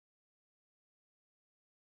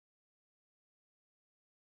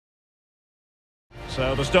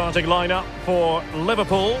So the starting lineup for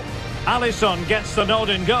Liverpool. Alisson gets the nod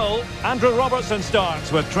in goal. Andrew Robertson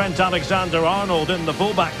starts with Trent Alexander-Arnold in the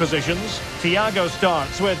fullback positions. Thiago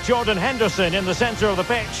starts with Jordan Henderson in the centre of the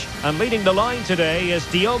pitch. And leading the line today is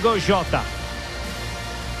Diogo Jota.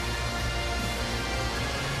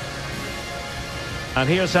 And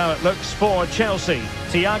here's how it looks for Chelsea.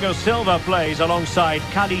 Thiago Silva plays alongside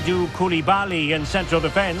Kalidou Koulibaly in central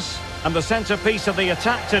defence. And the centrepiece of the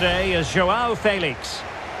attack today is João Felix.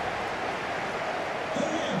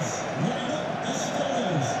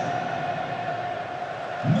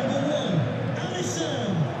 Number 1,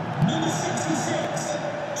 Alisson. Number 66,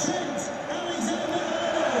 Trent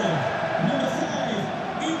Alexander-Arnold. Number 5,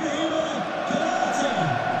 Ibrahima Konate.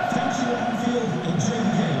 Thank you, Anfield. Enjoy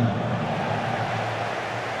the game.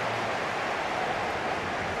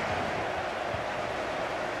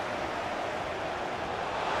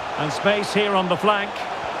 And space here on the flank.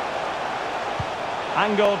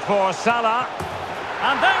 Angled for Salah.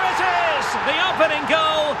 And there it is! The opening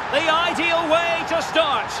goal, the ideal way to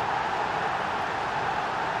start.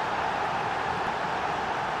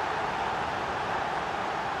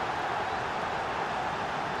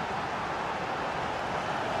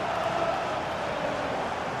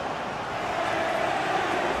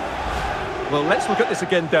 Well, let's look at this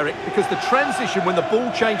again, Derek, because the transition when the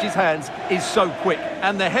ball changes hands is so quick,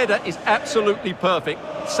 and the header is absolutely perfect.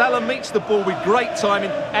 Salah meets the ball with great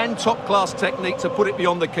timing and top-class technique to put it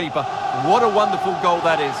beyond the keeper. What a wonderful goal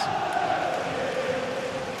that is.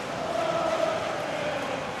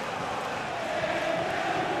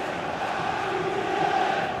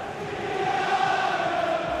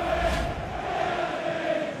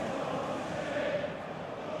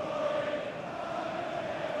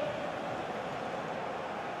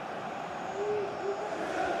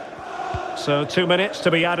 So 2 minutes to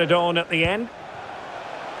be added on at the end.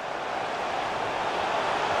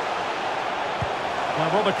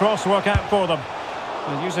 Now will the cross work out for them?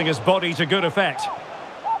 And using his body to good effect.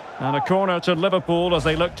 And a corner to Liverpool as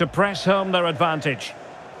they look to press home their advantage.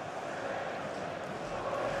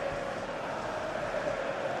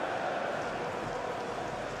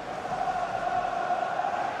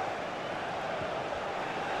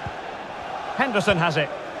 Henderson has it.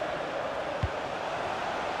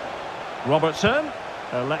 Robertson,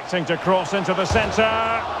 electing to cross into the centre,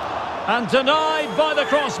 and denied by the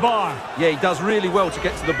crossbar. Yeah, he does really well to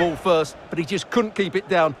get to the ball first, but he just couldn't keep it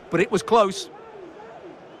down, but it was close.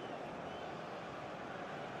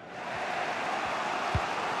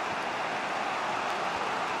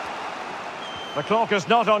 The clock is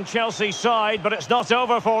not on Chelsea's side, but it's not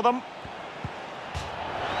over for them.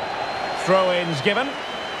 Throw-ins given.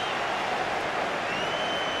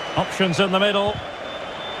 Options in the middle.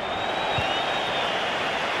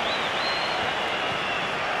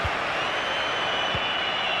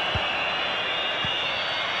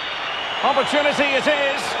 Opportunity it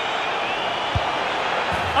is.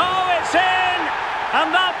 Oh, it's in!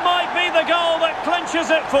 And that might be the goal that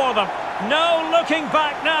clinches it for them. No looking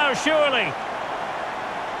back now, surely.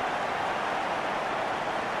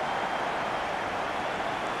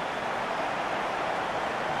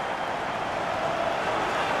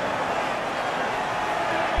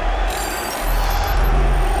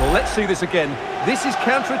 Well, let's see this again. This is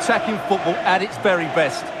counter-attacking football at its very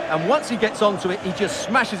best. And once he gets onto it, he just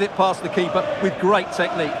smashes it past the keeper with great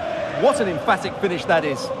technique. What an emphatic finish that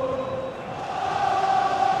is.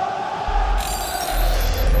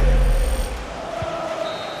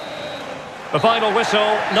 The final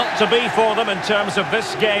whistle, not to be for them in terms of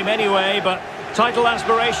this game anyway, but title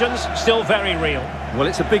aspirations still very real. Well,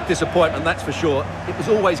 it's a big disappointment, that's for sure. It was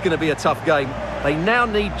always going to be a tough game. They now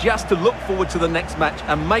need just to look forward to the next match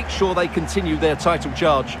and make sure they continue their title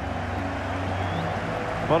charge.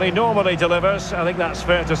 Well, he normally delivers, I think that's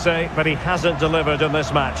fair to say, but he hasn't delivered in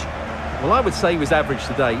this match. Well, I would say he was average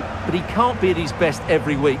today, but he can't be at his best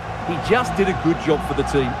every week. He just did a good job for the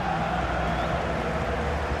team.